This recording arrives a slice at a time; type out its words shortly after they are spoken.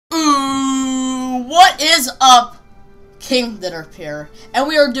What is up, King Derp here, and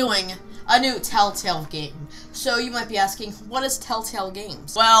we are doing a new Telltale game. So you might be asking, what is Telltale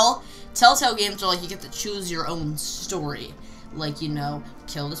games? Well, Telltale games are like you get to choose your own story. Like, you know,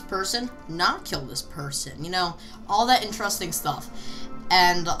 kill this person, not kill this person, you know, all that interesting stuff.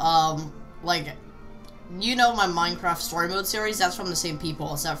 And, like, you know my Minecraft story mode series, that's from the same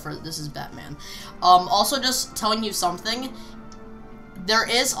people, except for this is Batman. Also just telling you something, there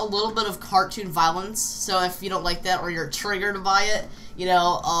is a little bit of cartoon violence, so if you don't like that or you're triggered by it, you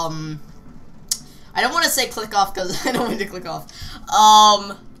know, I don't want to say click off because I don't want to click off.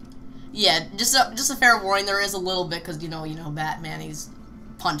 Yeah, just a fair warning, there is a little bit because, you know, Batman, he's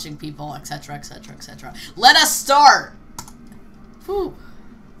punching people, etc., etc., etc. Let us start! Whew.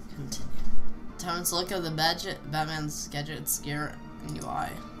 Continue. Time to look at the Batman's gadgets, gear, and UI.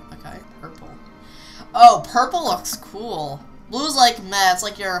 Okay, purple. Oh, purple looks cool. Blue's like meh, it's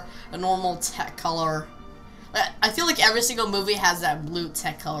like a normal tech color. I feel like every single movie has that blue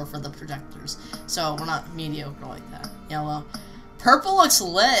tech color for the projectors, so we're not mediocre like that. Yellow. Purple looks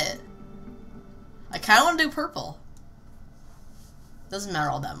lit. I kind of want to do purple. Doesn't matter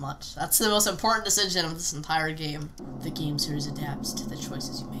all that much. That's the most important decision of this entire game. The game series adapts to the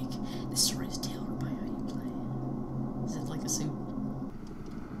choices you make. The story is tailored by how you play. Is it like a suit?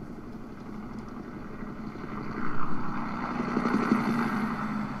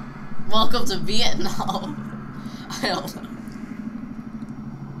 Welcome to Vietnam. I don't know.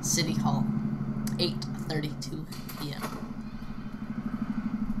 City Hall. 8:32 p.m.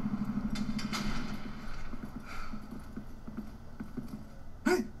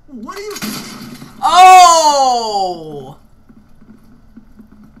 Hey, what are you? Oh!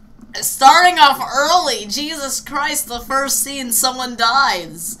 Starting off early. Jesus Christ, the first scene, someone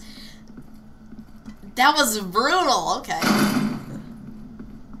dies. That was brutal. Okay.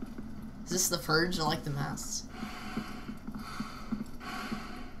 Is this the Purge? I like the masks.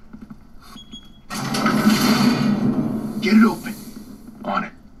 Get it open. On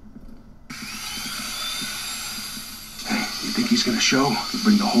it. Hey, you think he's gonna show? We'll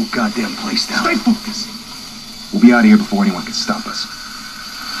bring the whole goddamn place down. Stay focused. We'll be out of here before anyone can stop us.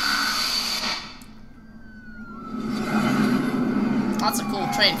 That's a cool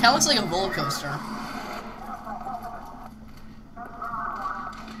train. Kinda looks like a roller coaster.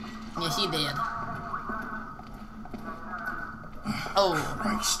 Yeah, he did. Oh.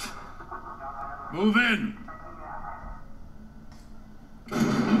 Christ. Move in.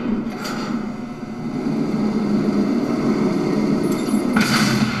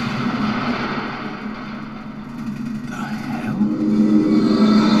 The hell?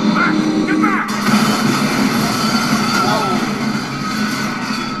 Back! Get back! Oh.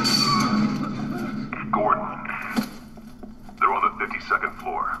 Gordon, they're on the 52nd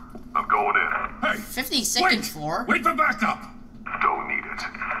floor. I'm going in. Hey! 52nd floor? Wait for backup! Don't need it.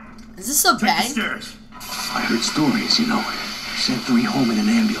 Is this a Take the bank? stairs. I heard stories, you know. Sent 3 home in an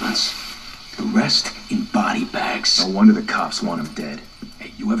ambulance. The rest in body bags. No wonder the cops want him dead.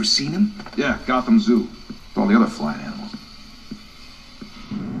 Hey, you ever seen him? Yeah, Gotham Zoo. With all the other flying animals.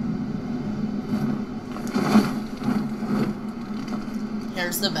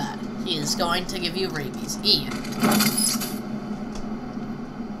 Here's the bat. He is going to give you rabies. E.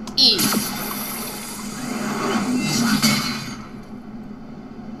 E.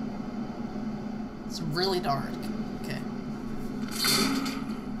 It's really dark. Okay.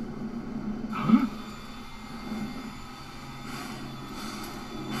 Huh?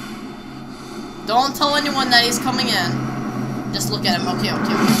 Don't tell anyone that he's coming in. Just look at him. Okay, okay,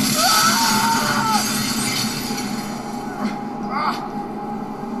 okay.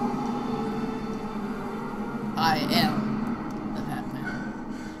 I am the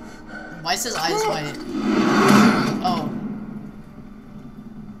Batman. Why is his eyes white? Oh.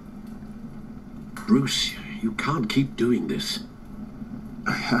 Bruce, you can't keep doing this.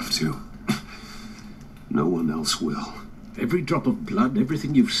 I have to. No one else will. Every drop of blood,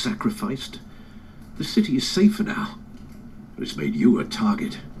 everything you've sacrificed. The city is safer now. It's made you a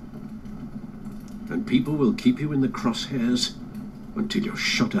target. And people will keep you in the crosshairs until you're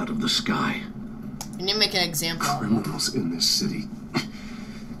shot out of the sky. You need to make an example of him. Criminals in this city.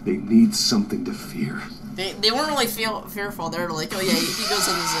 They need something to fear. They weren't really fearful. They were like, oh yeah, he goes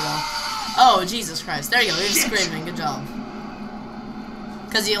in the zoo. Oh, Jesus Christ. There you go. You're screaming. Good job.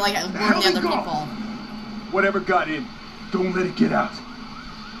 Because you, like, warned the other people. Whatever got in, don't let it get out.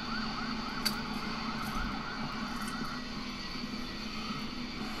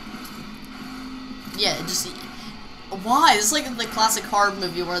 Yeah, just... Why? It's like the classic horror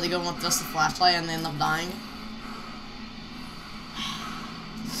movie where they go with just a flashlight and they end up dying.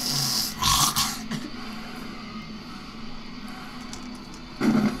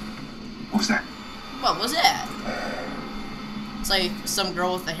 like some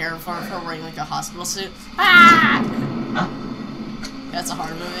girl with the hair in front of her wearing like a hospital suit. Ah! Huh? That's a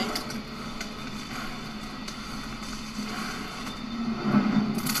horror movie.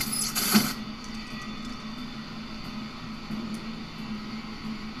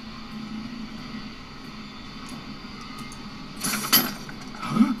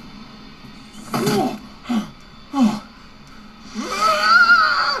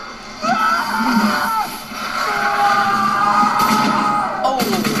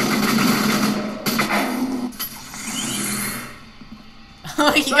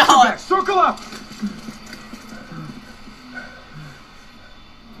 Circle up!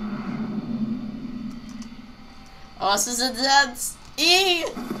 Oh, this is intense. E.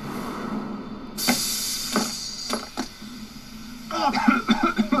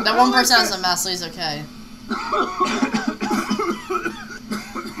 That one person has a mess, so he's okay.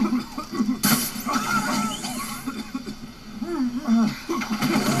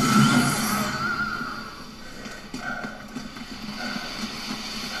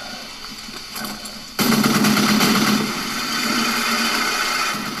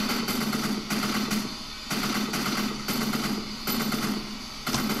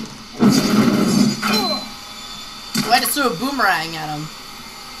 I just threw a boomerang at him.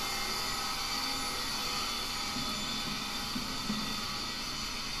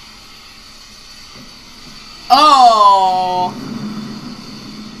 Oh!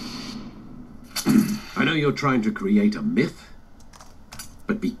 I know you're trying to create a myth,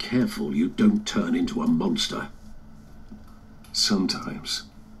 but be careful you don't turn into a monster. Sometimes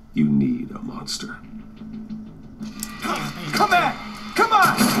you need a monster. Come back! Come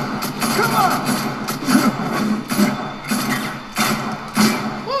on! Come on!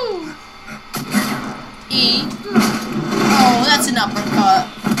 Woo! E. Oh, that's an uppercut.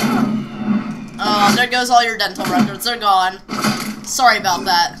 Oh, there goes all your dental records. They're gone. Sorry about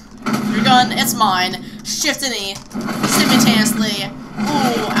that. You're gone. It's mine. Shift and E. Simultaneously.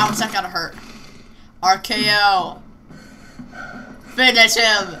 Ooh, ouch, that gotta hurt. RKO. Finish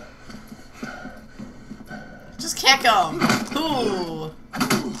him. Just kick him. Ooh.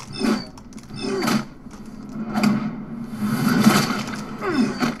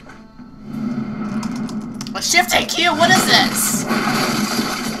 A shift and Q, what is this?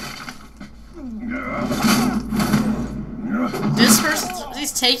 This person,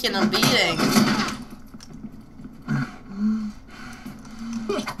 he's taking a beating.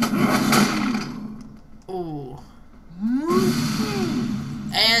 Ooh.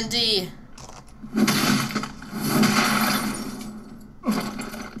 Andy.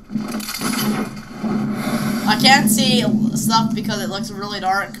 I can't see stuff because it looks really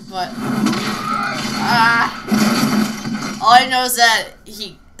dark, but all I know is that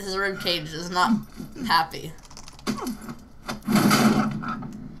his rib cage is not happy.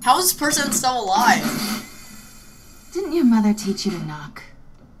 How is this person still alive? Didn't your mother teach you to knock?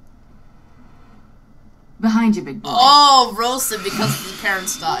 Behind you, big boy. Oh, roasted because his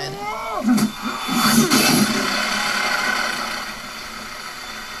parents died.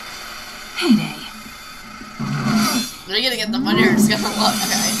 Heyday. Are you gonna get the money or just gonna look?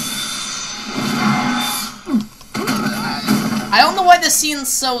 Okay. I don't know why this scene's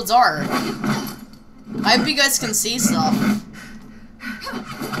so dark. I hope you guys can see stuff.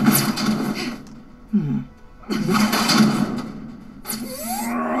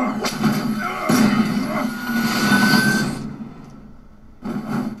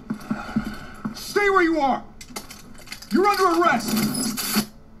 Stay where you are! You're under arrest!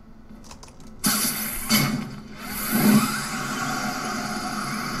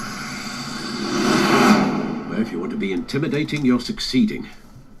 Well, if you want to be intimidating, you're succeeding.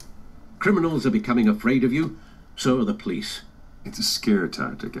 Criminals are becoming afraid of you, so are the police. It's a scare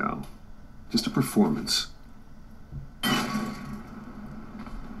tactic, Al. Just a performance.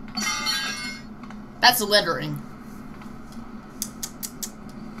 That's littering.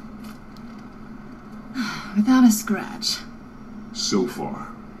 Without a scratch. So far.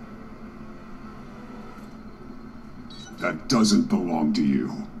 That doesn't belong to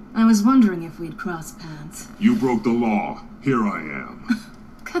you. I was wondering if we'd cross paths. You broke the law. Here I am.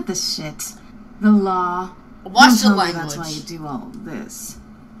 Cut the shit. The law. Watch the Don't tell me language. that's why you do all this.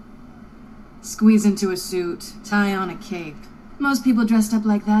 Squeeze into a suit, tie on a cape. Most people dressed up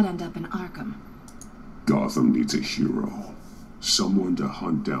like that end up in Arkham. Gotham needs a hero. Someone to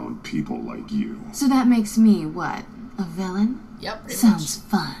hunt down people like you. So that makes me, what, a villain? Yep, pretty Sounds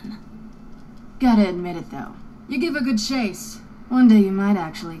fun. Gotta admit it, though. You give a good chase. One day you might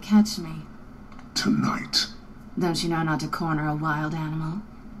actually catch me. Tonight. Don't you know not to corner a wild animal?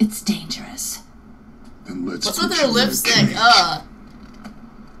 It's dangerous. And let's What's put with you her in a lipstick? cage.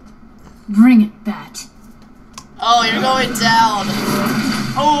 Bring it, Bat. Oh, you're going down.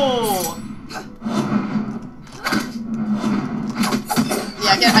 Oh.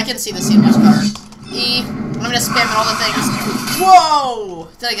 Yeah, I can see the scene much better. E. I'm gonna spam all the things. Whoa!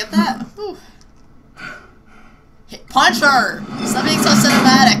 Did I get that? Whew. Hit, punch her! Stop being so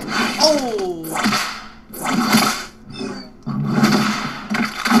cinematic. Oh! Ooh.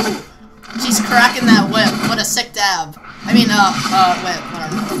 She's cracking that whip. What a sick dab. I mean, whip.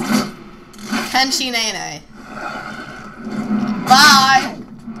 Whatever. Kenshi Nene. Bye!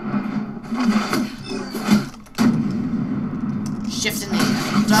 Shift and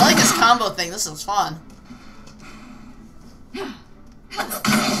Nene. So I like this combo thing. This is fun.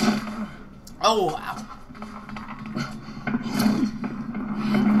 Oh, wow.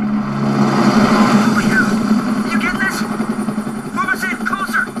 Over here. You get this? Move us in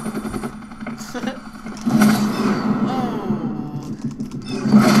closer.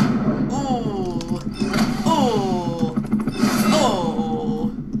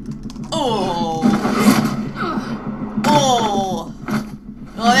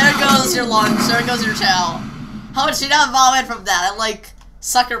 Oh, there goes your lunch. There goes your chow. How would she not vomit from that? I like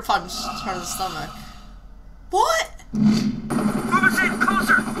sucker punched her in the stomach. What? Move us in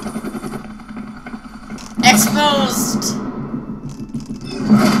closer. Exposed.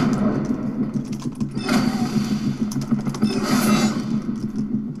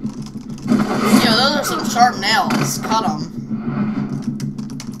 Yo, those are some sharp nails. Cut them.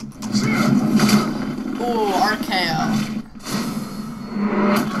 Ooh, RKO.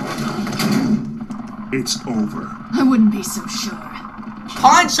 It's over. I wouldn't be so sure.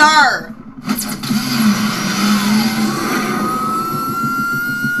 Punch her!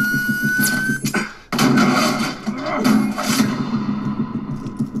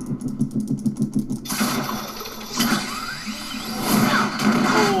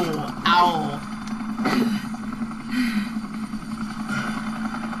 Oh, ow.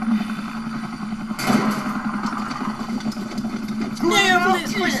 No,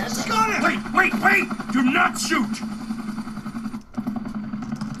 please, please. Wait! Do not shoot!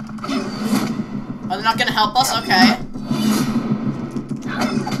 Oh, they're not gonna help us? Okay.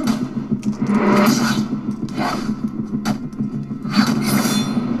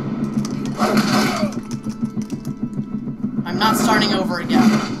 I'm not starting over again.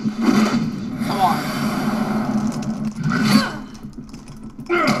 Come on.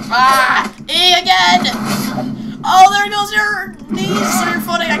 Ah! E again! Oh, there goes your knees or your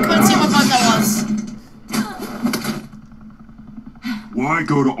footing. I couldn't see what button that was. Why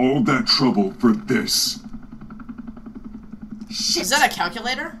go to all that trouble for this? Is that a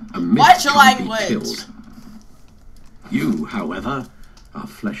calculator? A myth Watch your can't be language. killed. You, however, are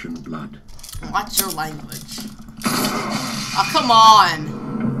flesh and blood. Watch your language. Oh, come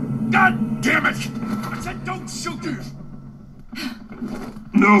on. God damn it! I said don't shoot her!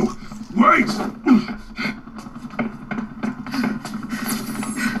 No! Wait!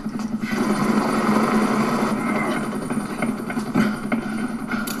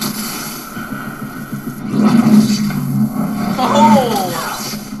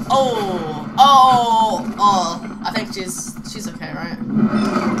 Oh, I think she's okay, right?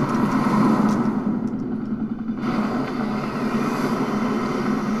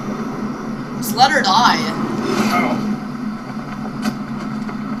 Just let her die.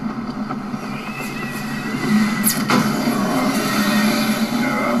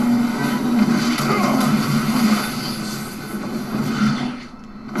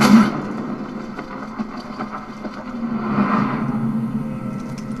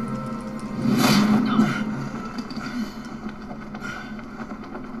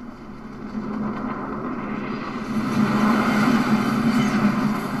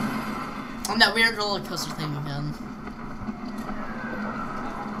 That weird roller coaster thing again.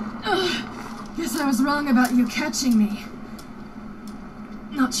 Guess I was wrong about you catching me.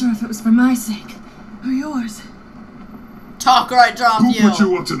 Not sure if it was for my sake or yours. Talk or I drop Who you. put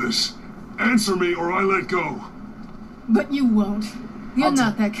you up to this? Answer me or I let go. But you won't. You're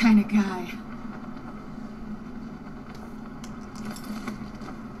not that kind of guy.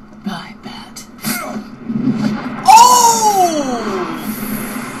 Bye, Bat. Oh!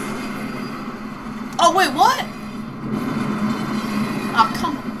 Oh, wait, what? Oh,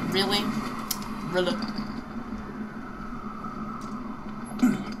 come on. Really? Really?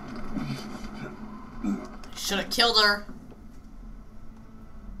 Should have killed her.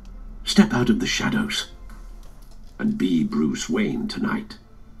 Step out of the shadows and be Bruce Wayne tonight.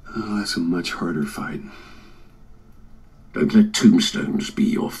 Oh, that's a much harder fight. Don't let tombstones be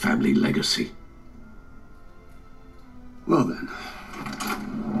your family legacy. Well then.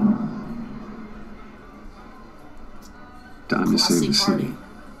 Time to save the city.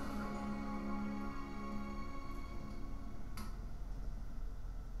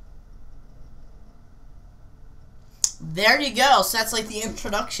 There you go. So that's like the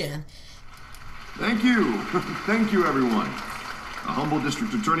introduction. Thank you. Thank you, everyone. A humble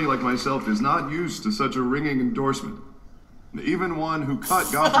district attorney like myself is not used to such a ringing endorsement. Even one who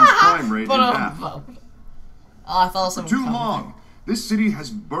cut Gotham's crime rate in half. Oh, I thought For too long, this city has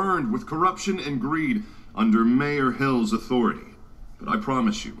burned with corruption and greed under Mayor Hill's authority. But I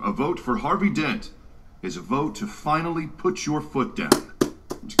promise you, a vote for Harvey Dent is a vote to finally put your foot down.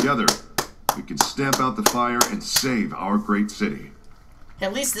 And together, we can stamp out the fire and save our great city.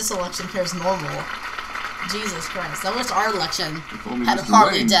 At least this election appears normal. Jesus Christ. I wish our election If only had Mr.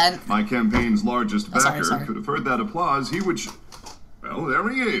 Harvey Wayne, Dent. my campaign's largest backer, sorry. could have heard that applause, he would... Well, there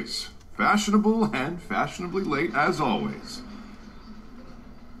he is. Fashionable and fashionably late, as always.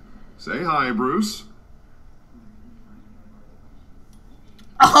 Say hi, Bruce.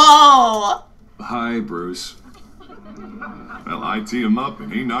 Oh! Hi, Bruce. Well, I tee him up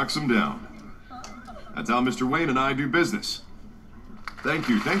and he knocks him down. That's how Mr. Wayne and I do business. Thank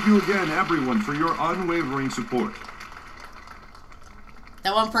you again, everyone, for your unwavering support.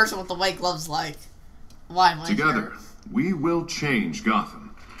 That one person with the white gloves, like, why am I Together, here? we will change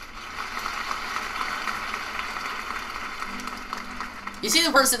Gotham. You see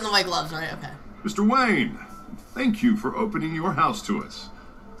the person in the white gloves, right? Okay. Mr. Wayne, thank you for opening your house to us.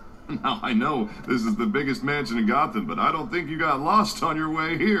 Now, I know this is the biggest mansion in Gotham, but I don't think you got lost on your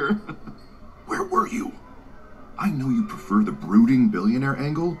way here. Where were you? I know you prefer the brooding billionaire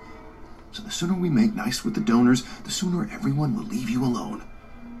angle, so the sooner we make nice with the donors, the sooner everyone will leave you alone.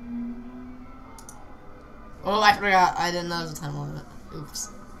 Oh, I forgot. I didn't know there was a time limit. Oops.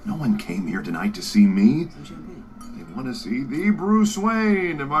 No one came here tonight to see me. They want to see the Bruce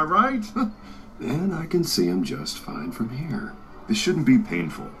Wayne, am I right? And I can see him just fine from here. This shouldn't be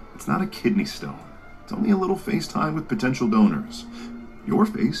painful. It's not a kidney stone. It's only a little FaceTime with potential donors. Your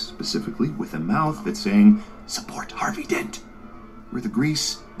face, specifically, with a mouth that's saying, Support Harvey Dent. We're the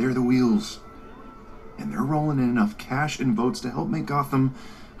grease, they're the wheels. and they're rolling in enough cash and votes to help make Gotham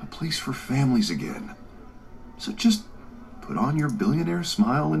a place for families again. So just put on your billionaire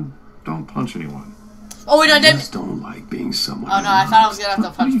smile and don't punch anyone. Oh wait, I I didn't. just don't like being someone. Oh no, I thought I was gonna have to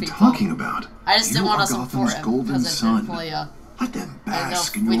What are punch you people. talking about? I just didn't You want are to support Gotham's him golden because it sun. didn't play a. Let them I know,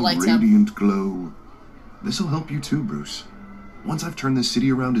 bask in we your liked him. radiant glow. This'll help you too, Bruce. Once I've turned this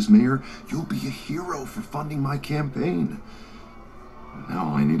city around as mayor, you'll be a hero for funding my campaign. Now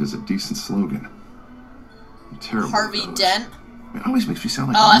all I need is a decent slogan. I'm terrible at Harvey those. Dent. It always makes me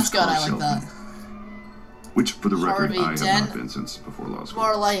sound like Oh, a that's used good. car I like salesman. that. Which, for the record, Harvey I have Dent. not been since before law school.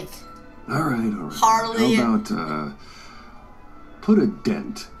 More like All right. Harley. How about put a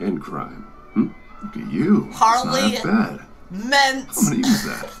dent in crime? Look at you. Harley It's not bad. meant. I'm gonna use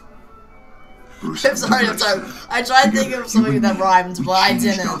that. Bruce, I'm sorry. I tried to think of something that rhymed, but I change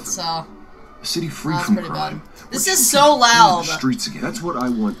didn't. Gotham. So A city free that's from pretty crime. bad. This Where is you so can clear loud. The streets again. That's what I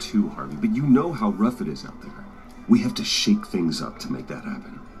want too, Harvey. But you know how rough it is out there. We have to shake things up to make that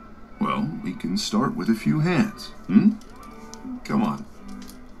happen. Well, we can start with a few hands. Hmm? Come on.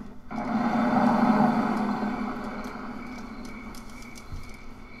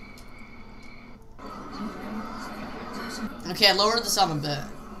 Okay, I lowered the sound a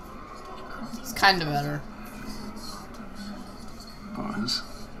bit. It's kind of better. Pause.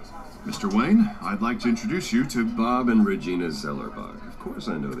 Mr. Wayne, I'd like to introduce you to Bob and Regina Zellerbach. Of course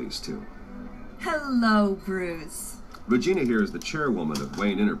I know these two. Hello, Bruce. Regina here is the chairwoman of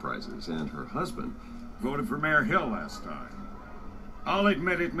Wayne Enterprises, and her husband. Voted for Mayor Hill last time. I'll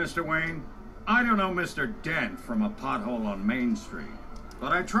admit it, Mr. Wayne. I don't know Mr. Dent from a pothole on Main Street,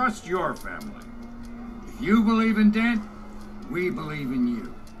 but I trust your family. If you believe in Dent, we believe in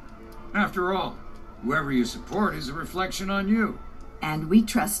you. After all, whoever you support is a reflection on you. And we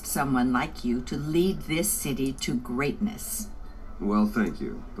trust someone like you to lead this city to greatness. Well, thank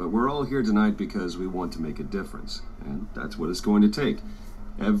you. But we're all here tonight because we want to make a difference. And that's what it's going to take.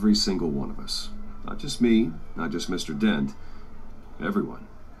 Every single one of us. Not just me, not just Mr. Dent. Everyone.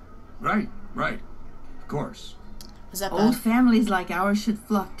 Right. Of course. Is that Old bad? families like ours should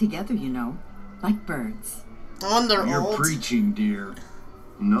flock together, you know, like birds. I wonder You're old. preaching, dear.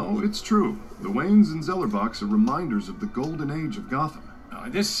 No, it's true. The Waynes and Zellerbachs are reminders of the golden age of Gotham. Oh,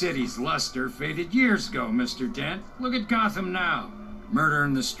 this city's luster faded years ago, Mr. Dent. Look at Gotham now. Murder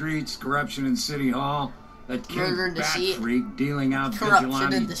in the streets, corruption in City Hall. That Murder in king the sheet. bat freak dealing out Corruption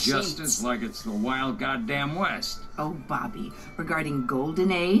vigilante in the justice sheets. like it's the wild goddamn West. Oh, Bobby, regarding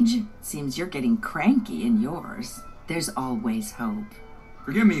Golden Age, seems you're getting cranky in yours. There's always hope.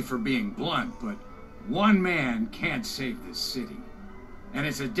 Forgive me for being blunt, but one man can't save this city. And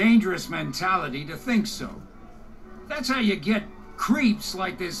it's a dangerous mentality to think so. That's how you get creeps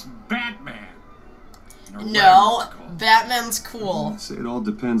like this Batman. No, Batman's cool. I'd say it all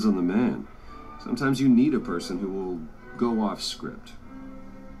depends on the man. Sometimes you need a person who will go off script.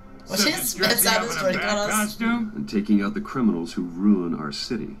 Well, she spits out his drink on us. Costume? And taking out the criminals who ruin our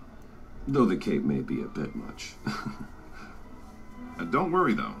city. Though the cape may be a bit much. And don't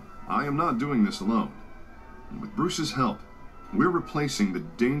worry, though. I am not doing this alone. And with Bruce's help, we're replacing the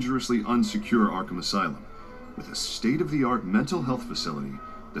dangerously unsecure Arkham Asylum with a state-of-the-art mental health facility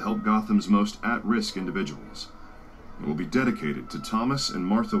to help Gotham's most at-risk individuals. It will be dedicated to Thomas and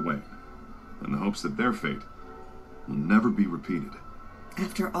Martha Wayne, in the hopes that their fate will never be repeated.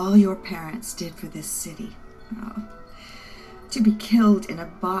 After all your parents did for this city, to be killed in a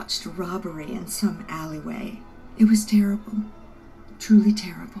botched robbery in some alleyway, it was terrible. Truly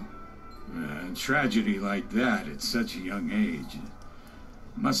terrible. Tragedy like that at such a young age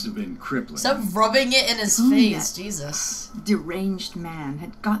must have been crippling. Stop rubbing it in his face, Jesus. Deranged man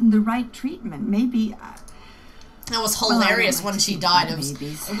had gotten the right treatment. Maybe. That was hilarious when she died.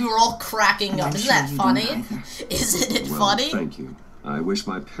 We were all cracking up. Isn't that funny? Isn't it funny? Thank you. I wish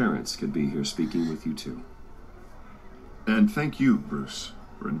my parents could be here speaking with you too. And thank you, Bruce,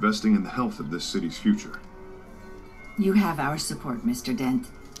 for investing in the health of this city's future. You have our support, Mr. Dent.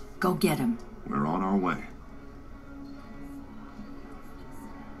 Go get him. We're on our way.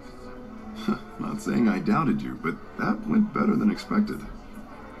 Not saying I doubted you, but that went better than expected.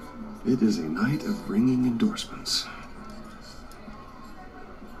 It is a night of ringing endorsements.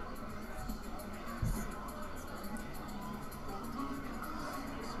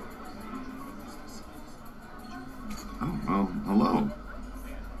 Oh, well, hello.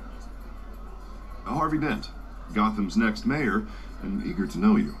 Harvey Dent, Gotham's next mayor, and eager to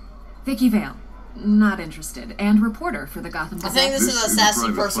know you. Vicky Vale. Not interested. And reporter for the Gotham Gazette. I think this is a sassy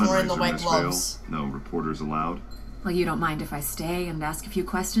private person wearing the fundraiser, white Miss gloves. Vale. No reporters allowed. Well, you don't mind if I stay and ask a few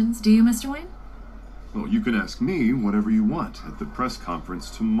questions, do you, Mr. Wayne? Well, you can ask me whatever you want at the press conference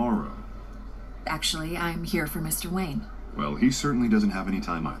tomorrow. Actually, I'm here for Mr. Wayne. Well, he certainly doesn't have any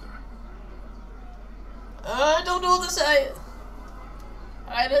time either. I don't know what to say.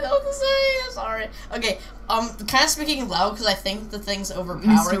 I don't know what to say. I'm sorry. Okay, kind of speaking loud because I think the thing's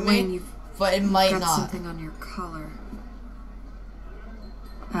overpowering Mr. Wayne, me, but it might got not. something on your collar.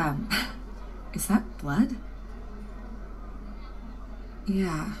 Is that blood?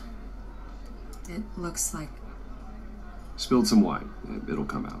 Yeah. It looks like... Spilled some wine. It'll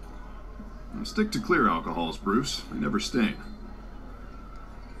come out. Now stick to clear alcohols, Bruce. They never stain.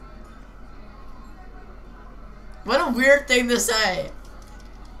 What a weird thing to say.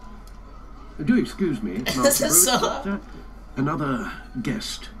 Do excuse me, Master This is Bruce, so... but another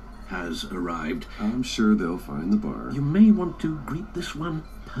guest has arrived. I'm sure they'll find the bar. You may want to greet this one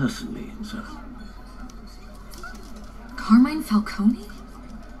personally, sir. Carmine Falcone?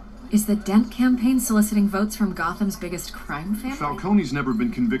 Is the Dent campaign soliciting votes from Gotham's biggest crime family? Falcone's never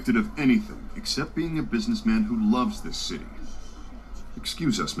been convicted of anything except being a businessman who loves this city.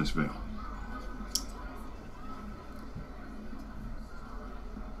 Excuse us, Miss Vale.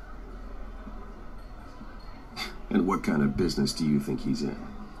 And what kind of business do you think he's in?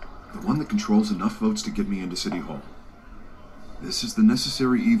 The one that controls enough votes to get me into City Hall. This is the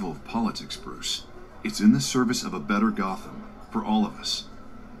necessary evil of politics, Bruce. It's in the service of a better Gotham, for all of us.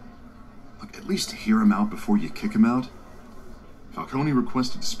 Look, at least hear him out before you kick him out. Falcone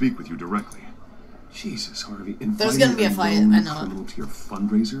requested to speak with you directly. Jesus, Harvey, There's gonna be a fight, I know. Criminal to your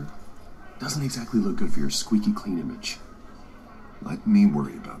fundraiser doesn't exactly look good for your squeaky clean image. Let me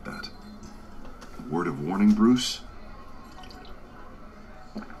worry about that. A word of warning, Bruce.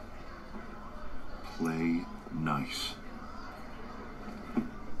 Play nice.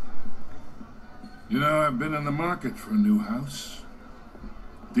 You know, I've been in the market for a new house.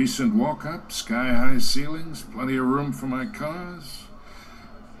 Decent walk-up, sky-high ceilings, plenty of room for my cars.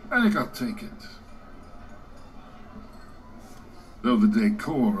 I think I'll take it. Though the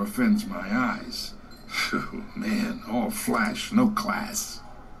decor offends my eyes. Oh, man, all flash, no class.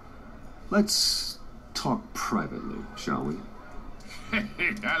 Let's talk privately, shall we?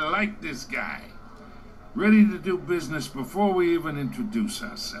 I like this guy. Ready to do business before we even introduce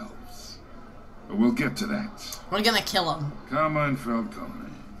ourselves. But we'll get to that. We're gonna kill him. Carmine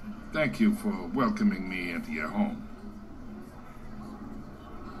Falcone, thank you for welcoming me into your home.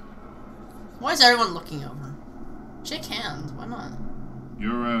 Why is everyone looking over? Shake hands. Why not?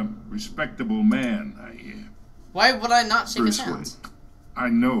 You're a respectable man, I hear. Why would I not shake his Bruce hands? I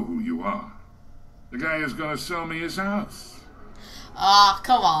know who you are. The guy who's gonna sell me his house. Ah,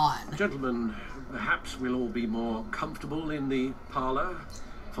 come on. Gentlemen, perhaps we'll all be more comfortable in the parlor.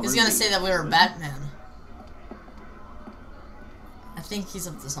 He's gonna say that we were Batman. I think he's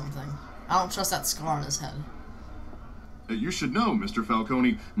up to something. I don't trust that scar on his head. You should know, Mr.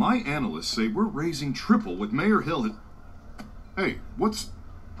 Falcone, my analysts say we're raising triple what Mayor Hill. Hey, what's...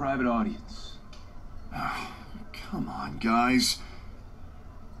 Private audience. Oh, come on, guys.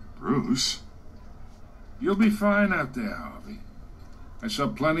 Bruce? You'll be fine out there, Harvey. I saw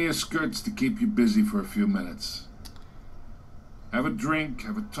plenty of skirts to keep you busy for a few minutes. Have a drink,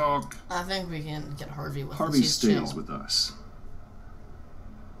 have a talk. I think we can get Harvey with us. Harvey He's stays chill. with us.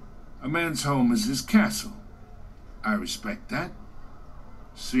 A man's home is his castle. I respect that.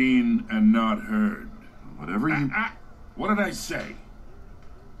 Seen and not heard. Whatever you... What did I say?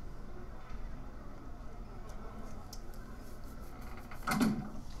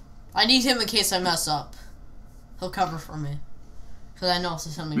 I need him in case I mess up. He'll cover for me. Because I know it's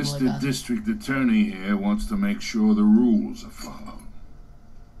something really Mr. bad. District Attorney here wants to make sure the rules are followed.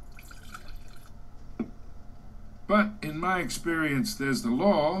 But in my experience, there's the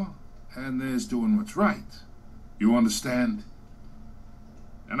law, and there's doing what's right. You understand?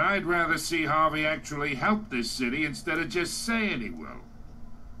 And I'd rather see Harvey actually help this city instead of just saying he will.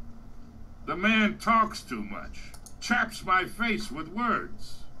 The man talks too much. Chaps my face with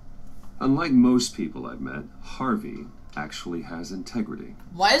words. Unlike most people I've met, Harvey actually has integrity.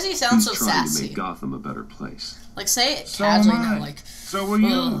 Why does he sound He's so trying sassy? to make Gotham a better place. Like, say it So casually am I. now, like... So will you.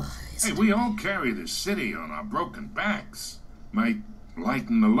 Ugh, Hey, we all carry this city on our broken backs. Might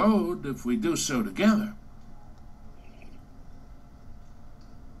lighten the load if we do so together.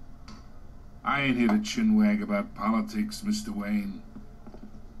 I ain't here to chinwag about politics, Mr. Wayne.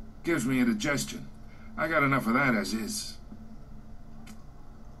 Gives me indigestion. I got enough of that as is.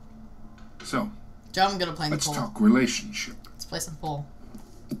 So, Joe, I'm gonna play the let's pool. talk relationship. Let's play some pool.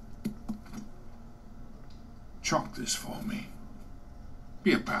 Chalk this for me.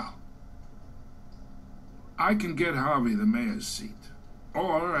 Be a pal. I can get Harvey the mayor's seat,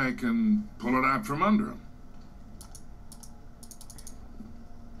 or I can pull it out from under him.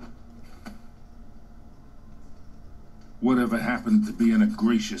 Whatever happened to being a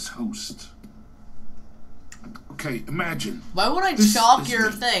gracious host? Okay, imagine. Why would I This chalk is your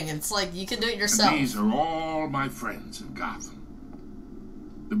me. thing? It's like, you can do it And yourself. these are all my friends in Gotham.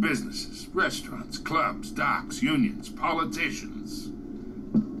 The businesses, restaurants, clubs, docks, unions, politicians.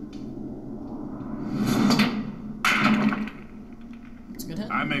 It's a good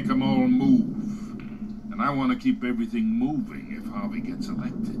hit. I make them all move. And I want to keep everything moving if Harvey gets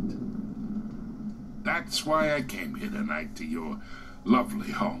elected. That's why I came here tonight to your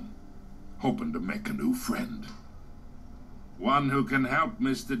lovely home, hoping to make a new friend. One who can help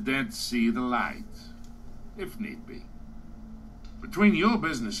Mr. Dent see the light, if need be. Between your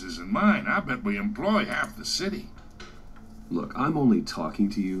businesses and mine, I bet we employ half the city. Look, I'm only talking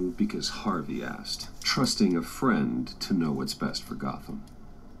to you because Harvey asked, trusting a friend to know what's best for Gotham.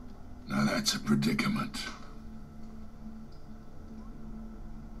 Now that's a predicament.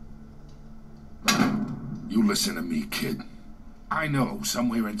 You listen to me, kid. I know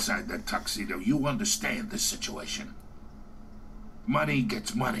somewhere inside that tuxedo you understand this situation. Money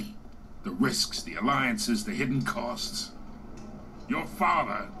gets money. The risks, the alliances, the hidden costs. Your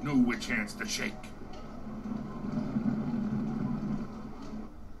father knew which hands to shake.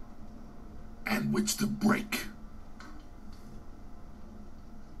 And which to break.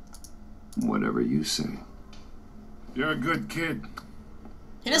 Whatever you say. You're a good kid.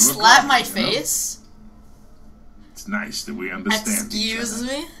 He just look slapped like my it, you know? face? It's nice that we understand each other. Excuse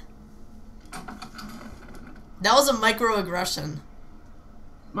me? That was a microaggression.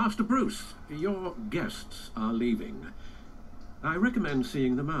 Master Bruce, your guests are leaving. I recommend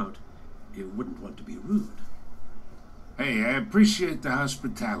seeing them out. You wouldn't want to be rude. Hey, I appreciate the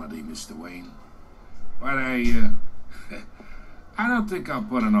hospitality, Mr. Wayne. But I don't think I'll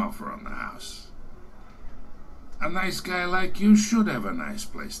put an offer on the house. A nice guy like you should have a nice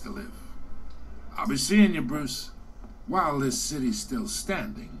place to live. I'll be seeing you, Bruce, while this city's still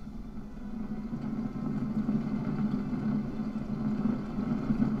standing.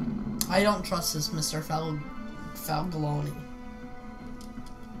 I don't trust this Mr. Falgaloni.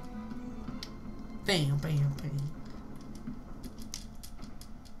 Bam, bam, bam.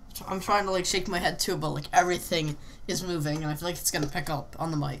 I'm trying to like shake my head too, but like everything is moving and I feel like it's gonna pick up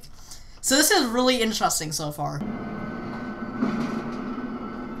on the mic. So this is really interesting so far.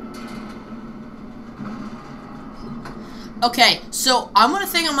 Okay, so I'm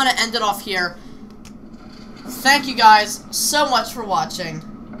gonna end it off here. Thank you guys so much for watching.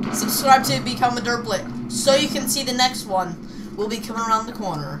 Subscribe to become a derplet so you can see the next one. Will be coming around the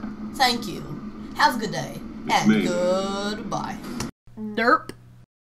corner. Thank you. Have a good day. And goodbye. Derp.